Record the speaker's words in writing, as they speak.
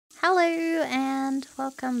Hello and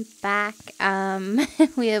welcome back.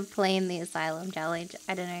 We are playing the Asylum challenge.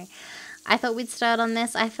 I don't know. I thought we'd start on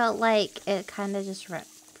this. I felt like it kind of just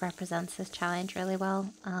represents this challenge really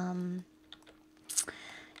well.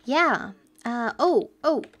 Yeah.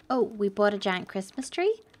 We bought a giant Christmas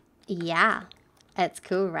tree. Yeah, it's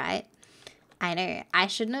cool, right? I know. I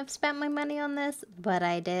shouldn't have spent my money on this, but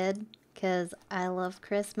I did because I love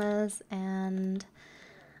Christmas and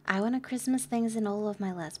I want to Christmas things in all of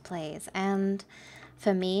my Let's Plays. And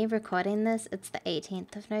for me, recording this, it's the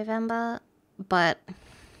 18th of November. But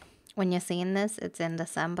when you're seeing this, it's in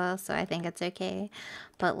December, so I think it's okay.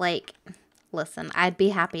 But, like, listen, I'd be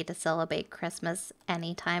happy to celebrate Christmas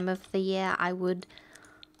any time of the year. I would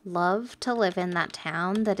love to live in that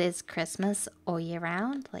town that is Christmas all year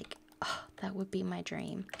round. Like, oh, that would be my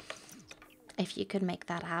dream. If you could make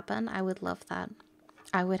that happen, I would love that.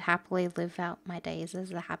 I would happily live out my days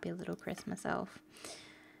as a happy little Christmas elf.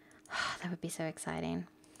 That would be so exciting.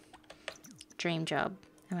 Dream job,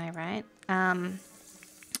 am I right?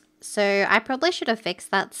 So I probably should have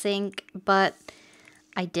fixed that sink, but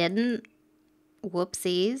I didn't.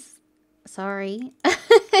 Whoopsies. Sorry.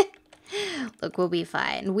 Look, we'll be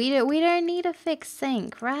fine. We don't need a fixed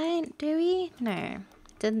sink, right? Do we? No,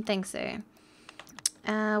 didn't think so.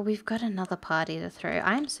 We've got another party to throw.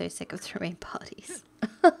 I'm so sick of throwing parties.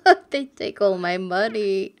 They take all my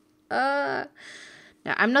money. No,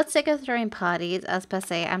 I'm not sick of throwing parties as per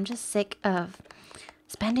se. I'm just sick of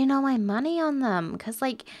spending all my money on them. Because,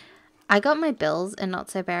 like, I got my bills in Not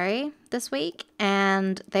So Berry this week,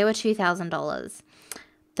 and they were $2,000.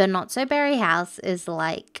 The Not So Berry house is,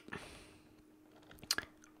 like,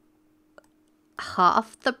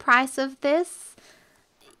 half the price of this.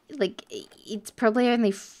 Like, it's probably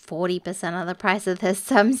only 40% of the price of this,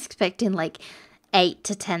 so I'm expecting, like, $8,000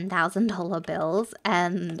 to $10,000 bills,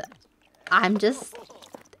 and I'm just,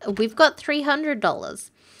 we've got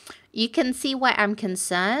 $300. You can see why I'm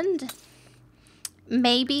concerned.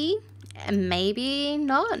 Maybe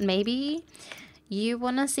not. Maybe you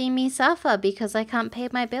want to see me suffer because I can't pay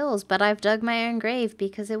my bills, but I've dug my own grave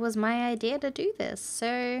because it was my idea to do this.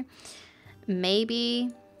 So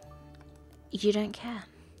maybe you don't care,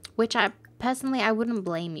 which I wouldn't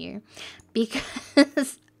blame you,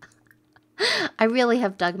 because I really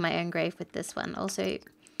have dug my own grave with this one. Also,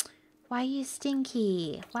 why are you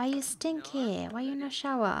stinky? Why are you stinky? Why are you in a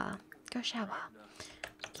shower? Go shower.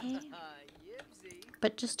 Okay?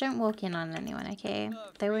 But just don't walk in on anyone, okay?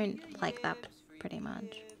 They won't like that pretty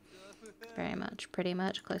much. Very much. Pretty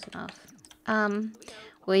much. Close enough.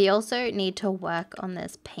 We also need to work on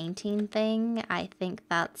this painting thing. I think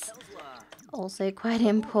that's also quite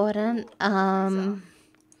important.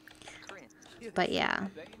 But yeah.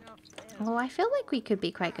 Oh, I feel like we could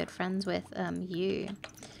be quite good friends with you.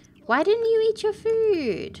 Why didn't you eat your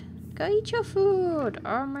food? Go eat your food.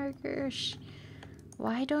 Oh my gosh.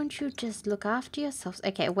 Why don't you just look after yourselves?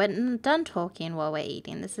 Okay, we're done talking while we're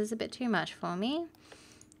eating. This is a bit too much for me.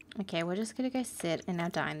 Okay, we're just gonna go sit in our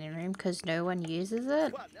dining room because no one uses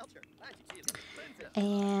it.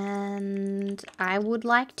 And I would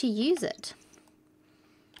like to use it.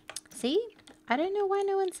 See? I don't know why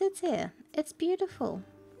no one sits here. It's beautiful.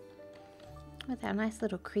 With our nice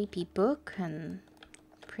little creepy book and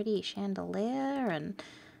pretty chandelier and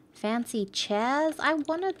fancy chairs. I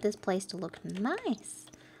wanted this place to look nice.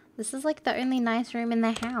 This is like the only nice room in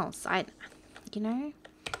the house. You know?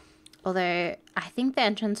 Although, I think the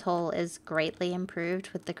entrance hall is greatly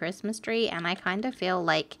improved with the Christmas tree, and I kind of feel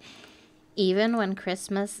like even when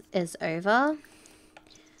Christmas is over,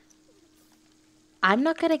 I'm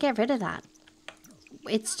not going to get rid of that.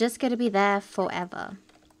 It's just going to be there forever.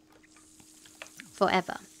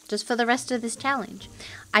 Forever. Just for the rest of this challenge.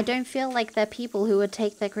 I don't feel like they're people who would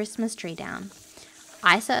take their Christmas tree down.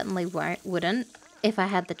 I certainly wouldn't if I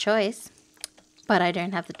had the choice. But I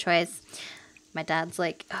don't have the choice. My dad's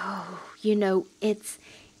like, oh, you know, it's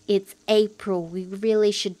April. We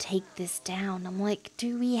really should take this down. I'm like,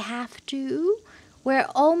 do we have to? We're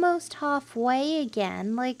almost halfway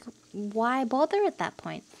again. Like, why bother at that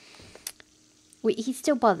point? He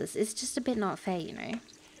still bothers. It's just a bit not fair, you know.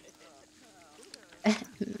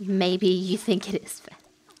 Maybe you think it is fair.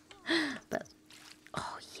 But,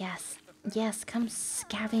 oh, yes. Yes, come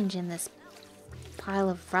scavenge in this pile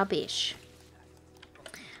of rubbish.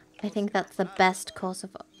 I think that's the best course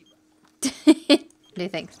of... No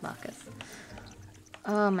thanks, Marcus.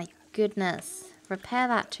 Oh my goodness. Repair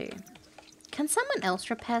that too. Can someone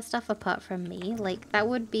else repair stuff apart from me? Like, that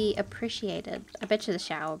would be appreciated. I bet you the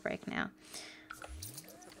shower will break now.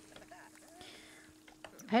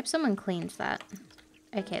 I hope someone cleans that.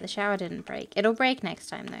 Okay, the shower didn't break. It'll break next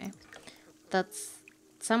time though. That's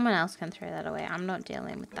Someone else can throw that away. I'm not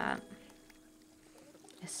dealing with that.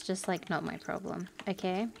 It's just like not my problem.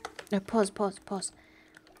 Okay? No, pause.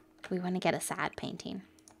 We want to get a sad painting.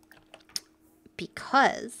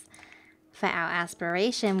 Because for our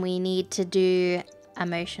aspiration, we need to do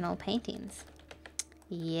emotional paintings.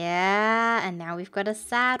 Yeah, and now we've got a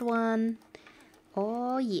sad one.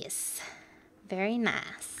 Oh, yes. Very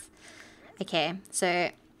nice. Okay, so...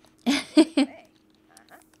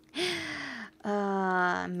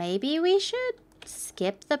 maybe we should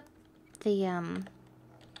skip the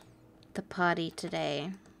party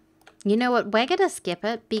today. You know what? We're gonna skip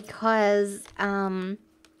it because,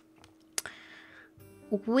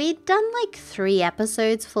 we'd done like 3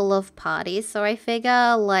 episodes full of parties, so I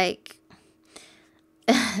figure like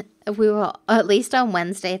we were at least on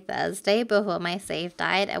Wednesday, Thursday before my save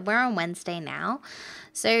died, and we're on Wednesday now.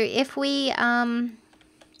 So if we, oh,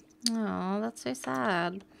 that's so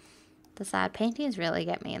sad. The sad paintings really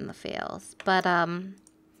get me in the feels. But,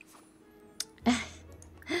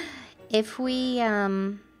 if we,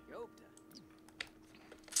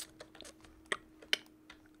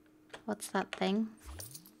 what's that thing?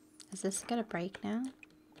 Is this gonna break now?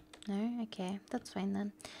 No? Okay, that's fine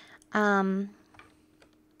then.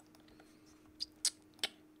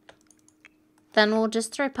 Then we'll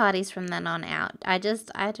just throw parties from then on out. I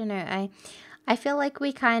don't know. I feel like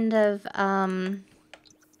we kind of,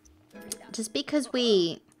 just because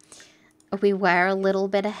we were a little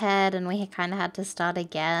bit ahead and we kind of had to start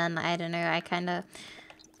again. I don't know. I kind of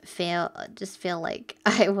feel like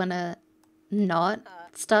I want to not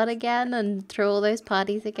start again and throw all those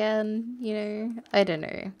parties again, you know? I don't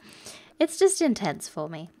know. It's just intense for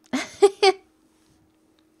me.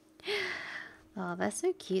 Oh, they're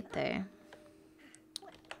so cute though.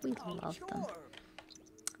 We love them.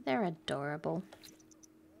 They're adorable.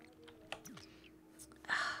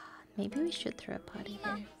 Maybe we should throw a party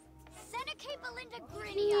there.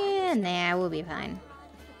 Yeah, nah, we'll be fine.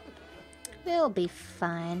 We'll be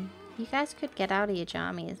fine. You guys could get out of your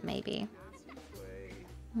jammies, maybe.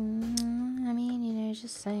 I mean, you know,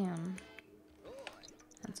 just saying.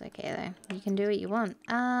 That's okay, though. You can do what you want.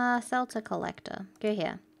 Sell to collector. Go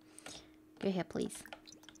here. Go here, please.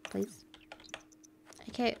 Please.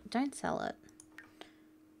 Okay, don't sell it.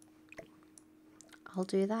 I'll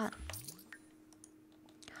do that.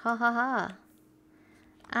 Ha ha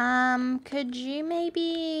ha. Could you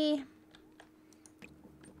maybe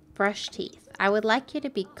brush teeth? I would like you to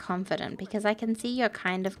be confident because I can see you're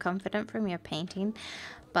kind of confident from your painting,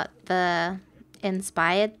 but the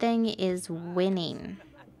inspired thing is winning.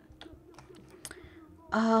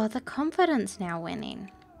 Oh, the confidence now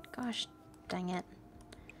winning. Gosh, dang it.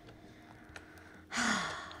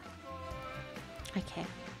 Okay.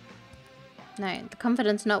 No, the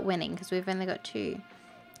confidence not winning because we've only got 2.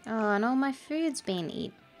 Oh, and all my food's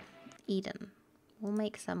been eaten. We'll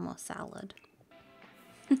make some more salad.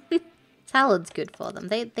 Salad's good for them.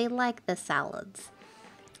 They like the salads,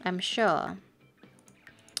 I'm sure.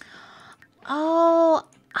 Oh,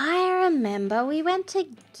 I remember we went to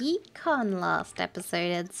GeekCon last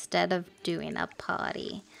episode instead of doing a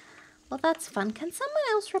party. Well, that's fun. Can someone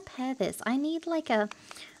else repair this? I need like a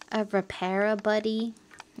repairer buddy.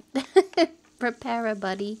 Repairer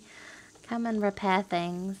buddy. Come and repair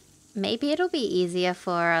things. Maybe it'll be easier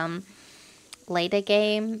for later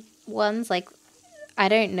game ones. Like, I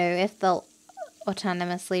don't know if they'll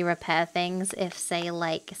autonomously repair things if say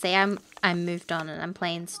I'm moved on and I'm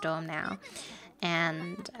playing Storm now,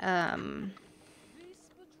 and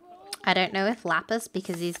I don't know if Lapis,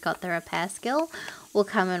 because he's got the repair skill, will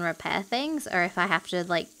come and repair things, or if I have to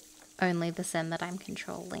like only the sim that I'm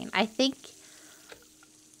controlling. I think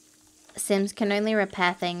Sims can only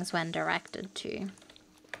repair things when directed to.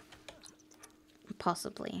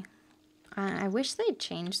 Possibly. I wish they'd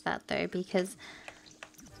change that though, because...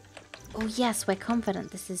 Oh yes, we're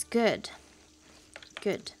confident. This is good.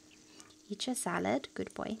 Good. Eat your salad.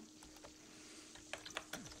 Good boy.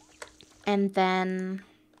 And then...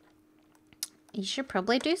 You should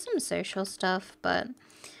probably do some social stuff, but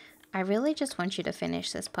I really just want you to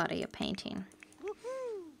finish this part of your painting.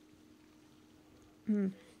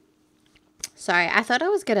 Sorry, I thought I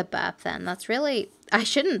was gonna burp then. That's really... I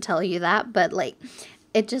shouldn't tell you that, but like,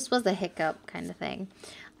 it just was a hiccup kind of thing.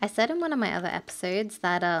 I said in one of my other episodes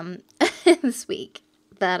that, this week,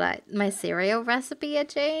 that my cereal recipe had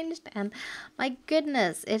changed, and my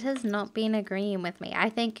goodness, it has not been agreeing with me. I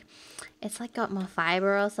think it's like got more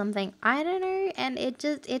fiber or something. I don't know, and it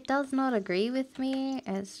does not agree with me.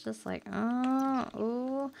 It's just like,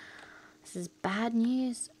 oh, this is bad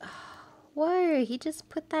news. Oh, whoa, he just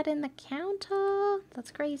put that in the counter. That's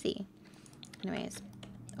crazy. Anyways,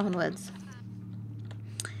 onwards.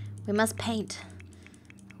 We must paint.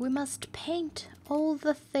 We must paint all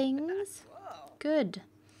the things. Good.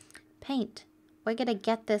 Paint. We're gonna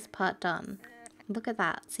get this part done. Look at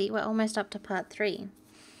that. See, we're almost up to part 3.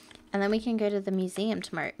 And then we can go to the museum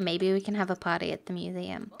tomorrow. Maybe we can have a party at the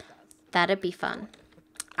museum. That'd be fun.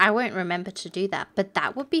 I won't remember to do that, but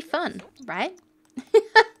that would be fun, right?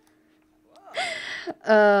 Hopefully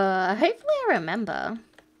I remember.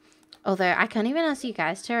 Although I can't even ask you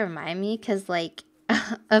guys to remind me because, like,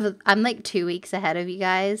 I'm like 2 weeks ahead of you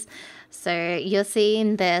guys. So you're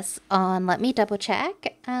seeing this on, let me double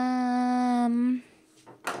check. On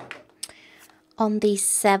the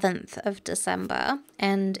 7th of December,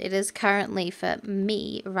 and it is currently for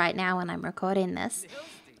me right now when I'm recording this,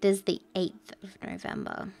 it is the 8th of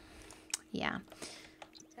November. Yeah.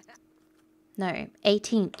 No,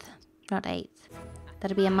 18th, not 8th.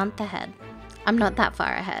 That'll be a month ahead. I'm not that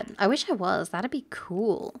far ahead. I wish I was. That'd be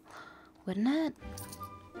cool, wouldn't it?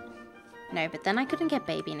 No, but then I couldn't get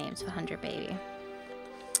baby names for 100 Baby.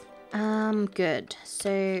 Good.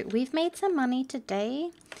 So we've made some money today.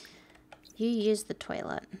 You use the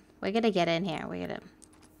toilet. We're gonna get in here. We're gonna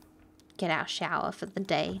get our shower for the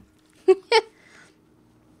day.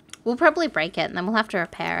 We'll probably break it and then we'll have to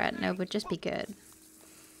repair it. No, it would just be good.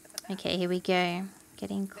 Okay, here we go.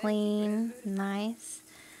 Getting clean. Nice.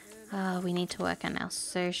 We need to work on our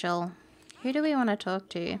social. Who do we want to talk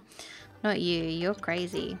to? Not you. You're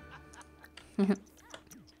crazy.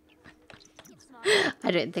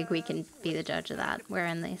 I don't think we can be the judge of that. We're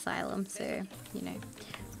in the asylum, so, you know.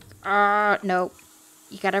 No.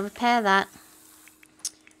 You gotta repair that.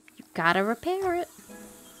 You gotta repair it.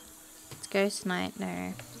 It's ghost night.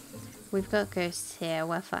 No. We've got ghosts here.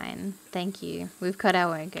 We're fine. Thank you. We've got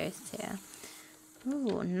our own ghosts here.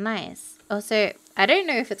 Ooh, nice. Also, I don't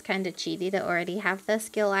know if it's kind of cheaty to already have their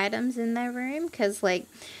skill items in their room. Because, like,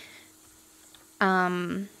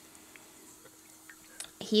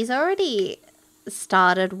 he's already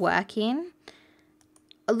started working.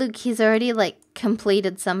 Look, he's already, like,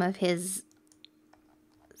 completed some of his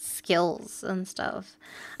skills and stuff.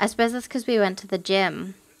 I suppose that's because we went to the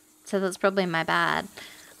gym. So that's probably my bad.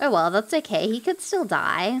 Oh well, that's okay. He could still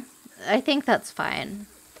die. I think that's fine.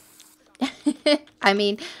 I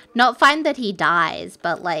mean, not fine that he dies,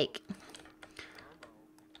 but like,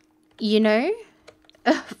 you know,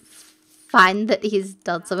 fine that he's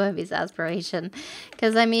done some of his aspiration.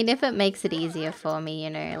 Because I mean, if it makes it easier for me, you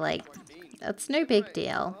know, like, that's no big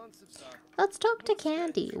deal. Let's talk to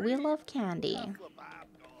Candy. We love Candy.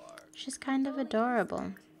 She's kind of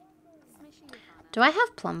adorable. Do I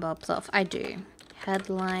have plumb bobs off? I do.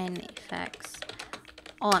 Headline effects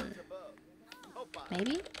on.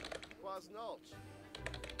 Maybe?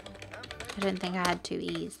 I don't think I had 2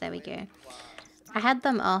 E's. There we go. I had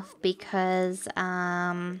them off because,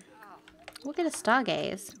 we'll get a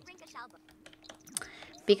stargaze.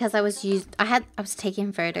 Because I was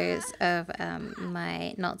taking photos of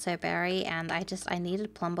my not so berry, and I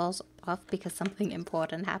needed plumb balls off because something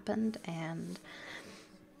important happened, and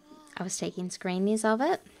I was taking screenies of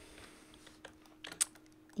it.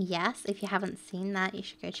 Yes, if you haven't seen that, you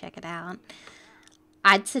should go check it out.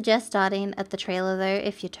 I'd suggest starting at the trailer though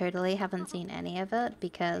if you totally haven't seen any of it,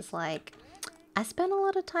 because like I spent a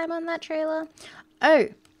lot of time on that trailer. Oh,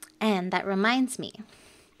 and that reminds me.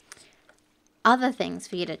 Other things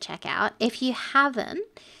for you to check out. If you haven't,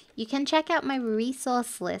 you can check out my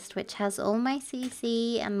resource list, which has all my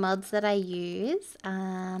CC and mods that I use,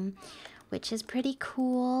 which is pretty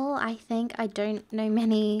cool. I think I don't know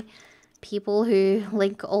many people who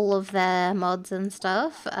link all of their mods and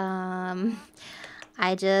stuff. I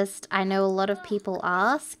know a lot of people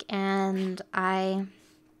ask, and I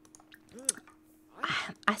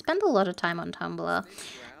spend a lot of time on Tumblr,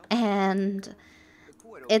 and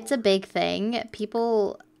it's a big thing.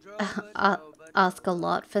 People ask a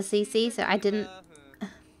lot for CC, so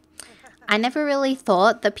I never really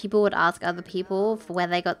thought that people would ask other people for where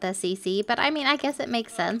they got their CC, but I mean, I guess it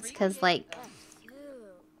makes sense, because, like,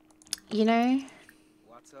 you know,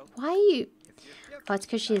 why are you... Oh, it's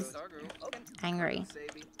because she's angry.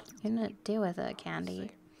 You're gonna deal with it,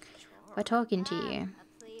 Candy. We're talking to you.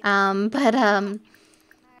 I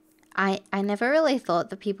never really thought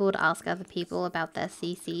that people would ask other people about their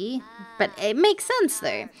CC, but it makes sense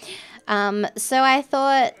though. So I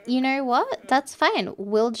thought, you know what? That's fine.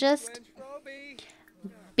 We'll just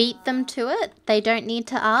beat them to it. They don't need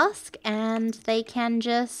to ask, and they can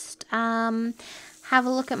just have a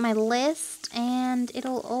look at my list, and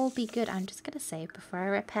it'll all be good. I'm just gonna save before I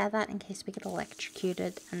repair that in case we get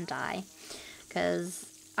electrocuted and die, because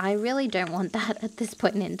I really don't want that at this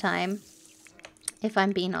point in time. If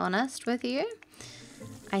I'm being honest with you,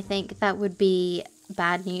 I think that would be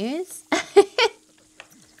bad news.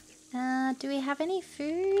 Do we have any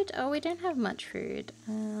food? Oh, we don't have much food.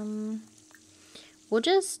 We'll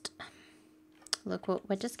just... Look,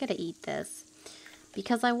 we're just gonna eat this.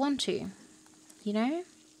 Because I want to. You know?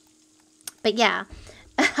 But yeah.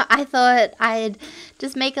 I thought I'd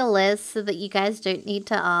just make a list so that you guys don't need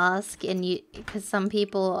to ask. And you... Because some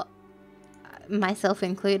people, myself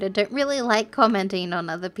included, don't really like commenting on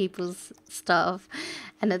other people's stuff.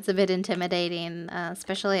 And it's a bit intimidating.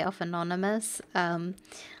 Especially off anonymous.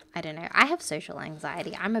 I don't know. I have social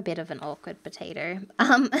anxiety. I'm a bit of an awkward potato.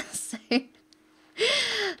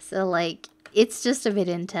 So like, it's just a bit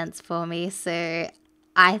intense for me. So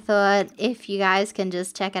I thought if you guys can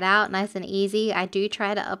just check it out nice and easy. I do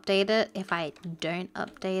try to update it. If I don't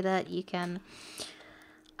update it, you can,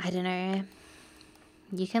 I don't know,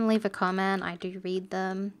 you can leave a comment. I do read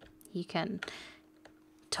them. You can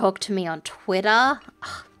talk to me on Twitter.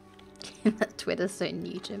 Twitter's so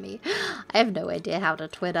new to me. I have no idea how to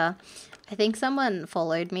Twitter. I think someone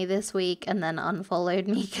followed me this week and then unfollowed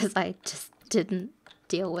me because I just didn't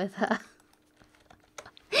deal with her.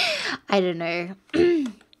 I don't know.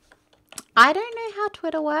 I don't know how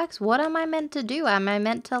Twitter works. What am I meant to do? Am I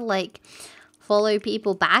meant to like follow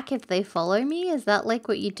people back if they follow me? Is that like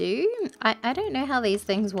what you do? I don't know how these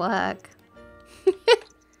things work.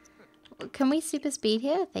 Can we super speed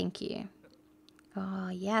here? Thank you. Oh,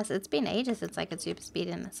 yes. It's been ages since I could super speed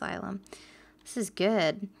in Asylum. This is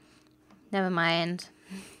good. Never mind.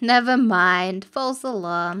 Never mind. False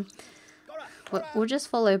alarm. We'll just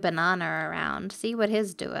follow Banana around. See what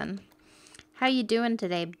he's doing. How you doing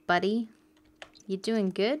today, buddy? You doing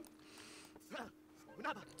good?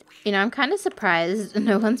 You know, I'm kind of surprised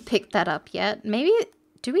no one's picked that up yet. Maybe...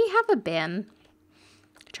 Do we have a bin?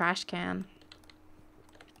 Trash can.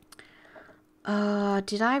 Oh,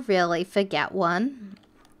 did I really forget one?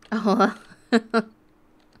 Oh.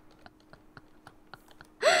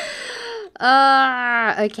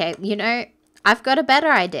 Okay, you know, I've got a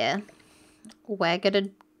better idea. We're gonna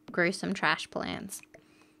grow some trash plants.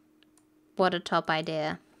 What a top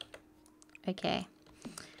idea. Okay,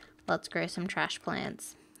 let's grow some trash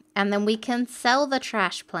plants. And then we can sell the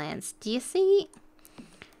trash plants. Do you see?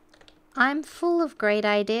 I'm full of great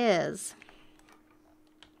ideas.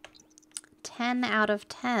 10 out of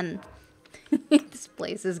 10. This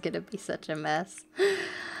place is gonna be such a mess.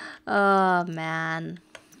 Oh man,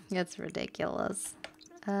 it's ridiculous.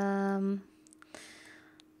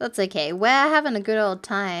 That's okay. We're having a good old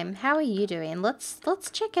time. How are you doing? Let's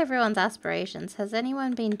check everyone's aspirations. Has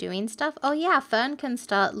anyone been doing stuff? Oh yeah, Fern can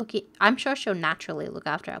start looking. I'm sure she'll naturally look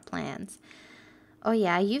after our plans. Oh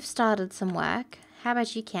yeah, you've started some work. How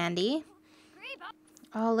about you, Candy?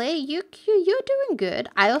 Ollie, you're doing good.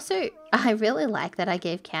 I really like that I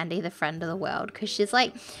gave Candy the friend of the world because she's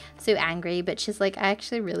like so angry, but she's like, I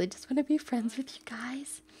actually really just want to be friends with you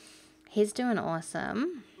guys. He's doing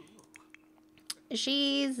awesome.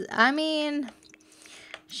 I mean,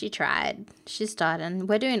 she tried. She's starting.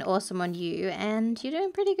 We're doing awesome on you and you're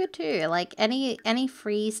doing pretty good too. Like any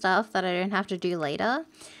free stuff that I don't have to do later,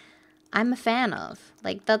 I'm a fan of.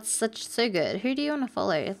 Like, that's so good. Who do you want to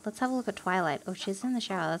follow? Let's have a look at Twilight. Oh, she's in the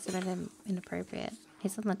shower. That's a bit inappropriate.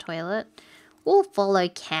 He's on the toilet. We'll follow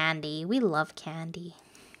Candy. We love Candy.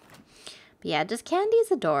 But yeah, just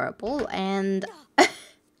Candy's adorable. And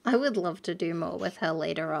I would love to do more with her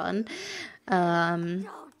later on. I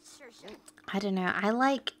don't know. I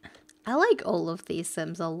like all of these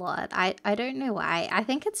Sims a lot. I don't know why. I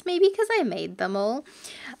think it's maybe because I made them all.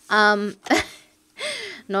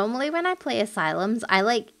 Normally when I play Asylums, I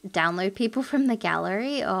like download people from the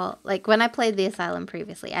gallery, or like when I played the Asylum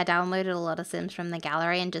previously, I downloaded a lot of Sims from the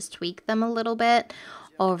gallery and just tweak them a little bit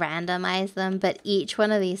or randomize them. But each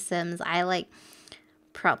one of these Sims I like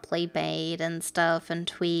properly made and stuff and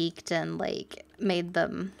tweaked and like made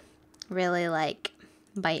them really like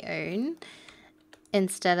my own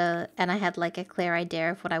instead of, and I had like a clear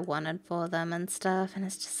idea of what I wanted for them and stuff, and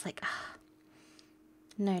it's just like,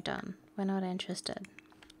 no, done. We're not interested.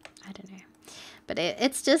 I don't know. But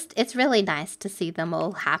it's really nice to see them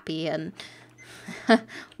all happy and...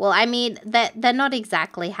 well, I mean, they're not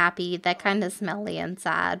exactly happy. They're kind of smelly and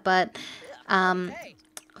sad. But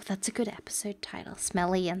that's a good episode title.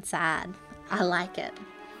 Smelly and Sad. I like it.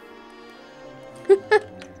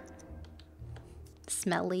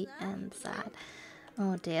 Smelly and sad.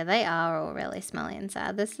 Oh dear, they are all really smelly and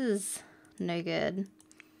sad. This is no good.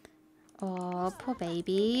 Oh, poor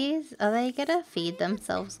babies. Are they gonna feed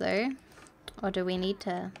themselves though? Or do we need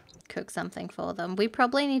to cook something for them? We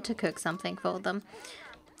probably need to cook something for them.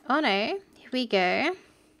 Oh no, here we go.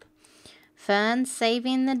 Fern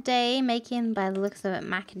saving the day, making, by the looks of it,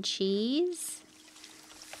 mac and cheese.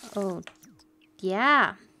 Oh,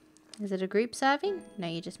 yeah. Is it a group serving? No,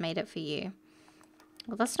 you just made it for you.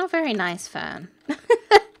 Well, that's not very nice, Fern.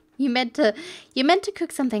 You meant to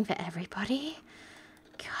cook something for everybody.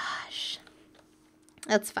 Gosh.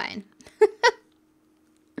 That's fine.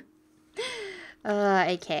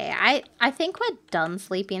 Okay. I think we're done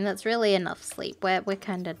sleeping. That's really enough sleep. We're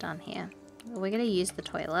kind of done here. We're going to use the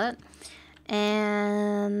toilet.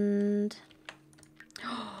 And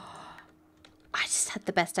I just had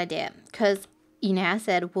the best idea. Because, you know, I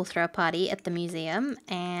said we'll throw a party at the museum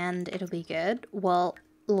and it'll be good. Well,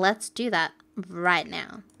 let's do that right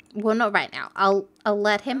now. Well, not right now. I'll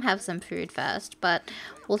let him have some food first, but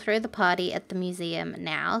we'll throw the party at the museum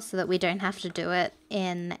now so that we don't have to do it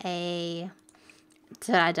in a...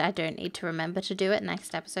 So I don't need to remember to do it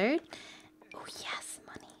next episode. Oh, yes,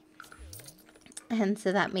 money. And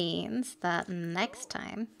so that means that next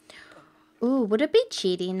time... Ooh, would it be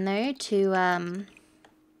cheating, though, to,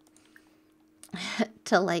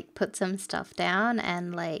 to, like, put some stuff down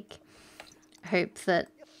and, like, hope that...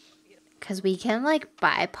 Because we can, like,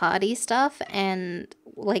 buy party stuff and,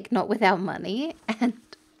 like, not with our money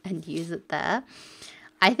and use it there.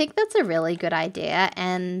 I think that's a really good idea,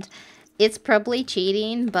 and it's probably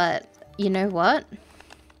cheating, but you know what?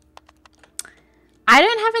 I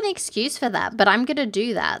don't have an excuse for that, but I'm going to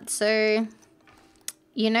do that. So,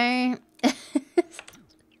 you know,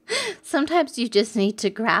 sometimes you just need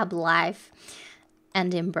to grab life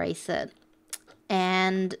and embrace it.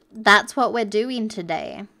 And that's what we're doing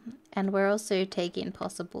today. And we're also taking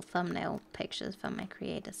possible thumbnail pictures for my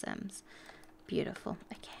creator sims. Beautiful.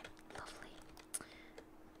 Okay, lovely.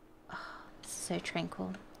 Oh, so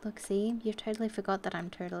tranquil. Look, see? You've totally forgot that I'm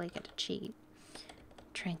totally gonna cheat.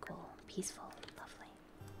 Tranquil. Peaceful. Lovely.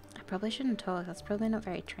 I probably shouldn't talk. That's probably not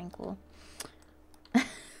very tranquil.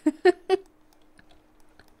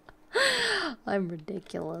 I'm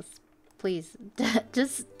ridiculous. Please,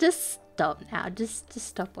 just stop now. Just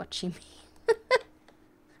stop watching me.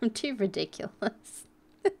 I'm too ridiculous.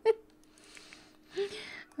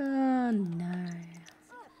 Oh no.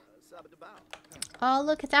 Oh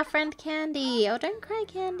look, it's our friend Candy. Oh, don't cry,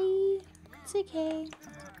 Candy. It's okay.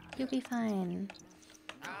 You'll be fine.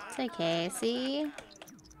 It's okay, see?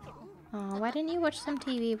 Oh, why didn't you watch some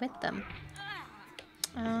TV with them?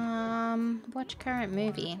 Watch current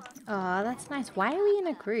movie. Oh, that's nice. Why are we in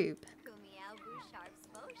a group?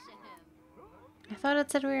 I thought it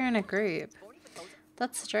said we were in a group.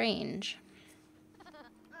 That's strange.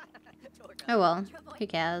 Oh well, who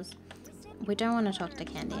cares? We don't want to talk to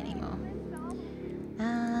Candy anymore.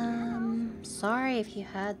 Sorry if you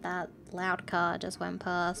heard that loud car just went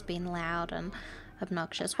past, being loud and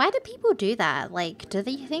obnoxious. Why do people do that? Like, do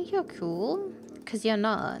they think you're cool? Because you're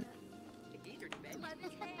not.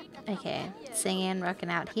 Okay, singing, rocking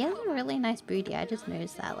out. He has a really nice booty, I just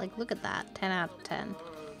noticed that. Like, look at that. 10 out of 10.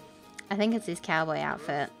 I think it's his cowboy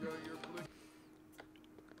outfit.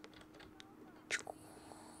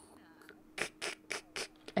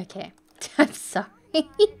 Okay, I'm sorry.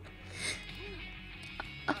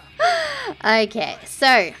 Okay,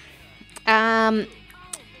 so, I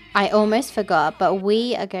almost forgot, but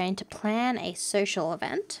we are going to plan a social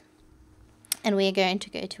event, and we are going to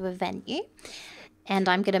go to a venue, and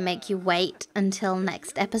I'm going to make you wait until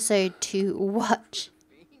next episode to watch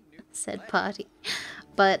said party,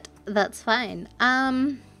 but that's fine.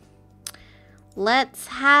 Let's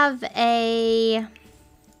have a...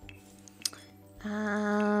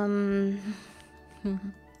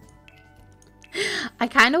 I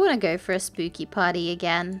kind of want to go for a spooky party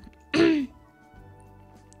again.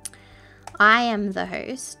 I am the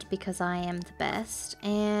host because I am the best,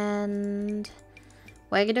 and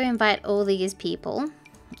we're going to invite all these people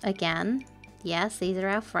again. Yes, these are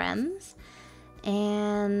our friends,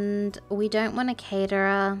 and we don't want a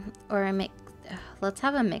caterer or a mix. Let's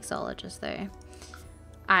have a mixologist though.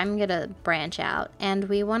 I'm going to branch out, and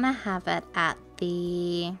we want to have it at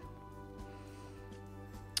the...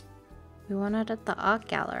 We want it at the art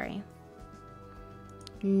gallery.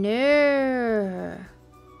 No.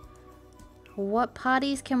 What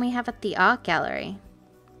parties can we have at the art gallery?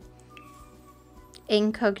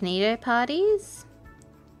 Incognito parties?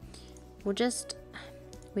 We just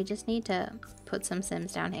need to put some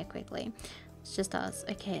sims down here quickly. It's just us.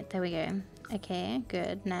 Okay, there we go. Okay,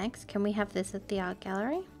 good. Next, can we have this at the art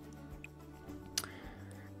gallery?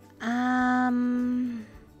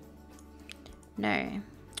 No.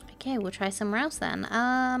 Okay, we'll try somewhere else then.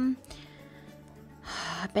 I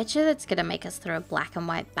bet you that's gonna make us throw a black and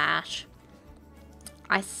white bash.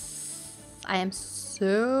 I am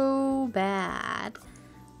so bad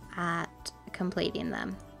at completing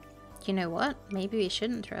them. You know what? Maybe we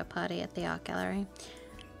shouldn't throw a party at the art gallery.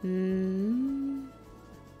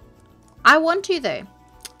 I want to though.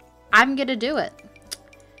 I'm gonna do it.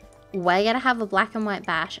 We're gonna have a black and white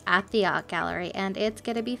bash at the art gallery and it's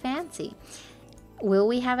gonna be fancy. Will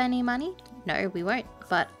we have any money? No, we won't,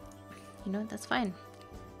 but you know, that's fine.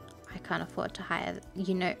 I can't afford to hire,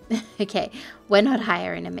 you know. Okay, we're not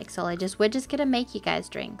hiring a mixologist. We're just gonna make you guys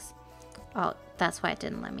drinks. Oh, that's why it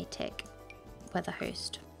didn't let me tick. We're the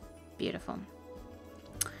host. Beautiful.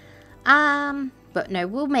 But no,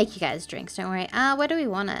 we'll make you guys drinks, don't worry. Where do we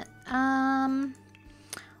want it?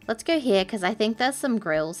 Let's go here, because I think there's some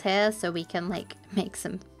grills here, so we can, like, make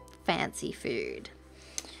some fancy food.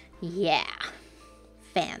 Yeah.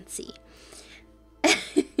 Fancy.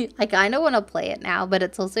 I kind of want to play it now, but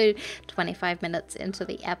it's also 25 minutes into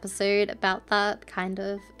the episode about that, kind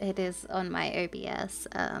of. It is on my OBS,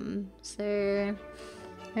 so...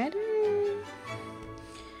 I don't know.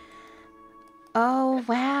 Oh,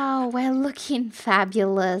 wow, we're looking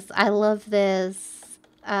fabulous. I love this.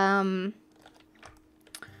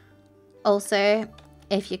 Also,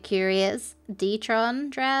 if you're curious, D-Tron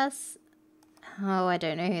dress. Oh, I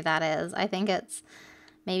don't know who that is. I think it's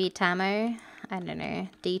maybe Tamo. I don't know.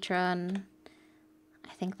 D-Tron.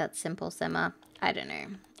 I think that's Simple Simmer. I don't know.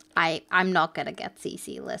 I'm not gonna get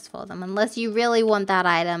CC list for them unless you really want that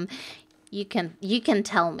item. You can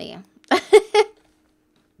tell me.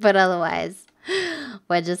 But otherwise,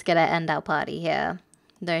 we're just gonna end our party here.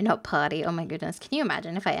 No, not party. Oh my goodness. Can you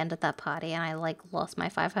imagine if I ended that party and I like lost my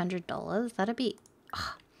 $500? That'd be...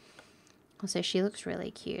 Oh. Also, she looks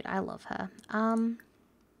really cute. I love her.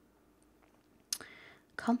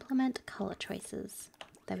 Compliment color choices.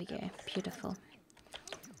 There we go. Beautiful.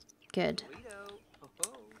 Good.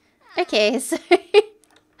 Okay, so...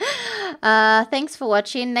 thanks for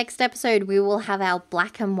watching. Next episode, we will have our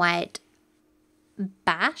black and white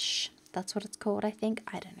bash. That's what it's called, I think.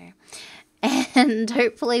 I don't know. And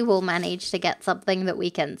hopefully we'll manage to get something that we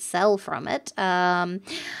can sell from it. I'm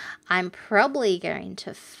probably going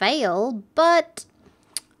to fail, but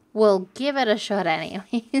we'll give it a shot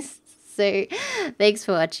anyways. So thanks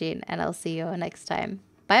for watching, and I'll see you all next time.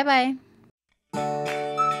 Bye bye.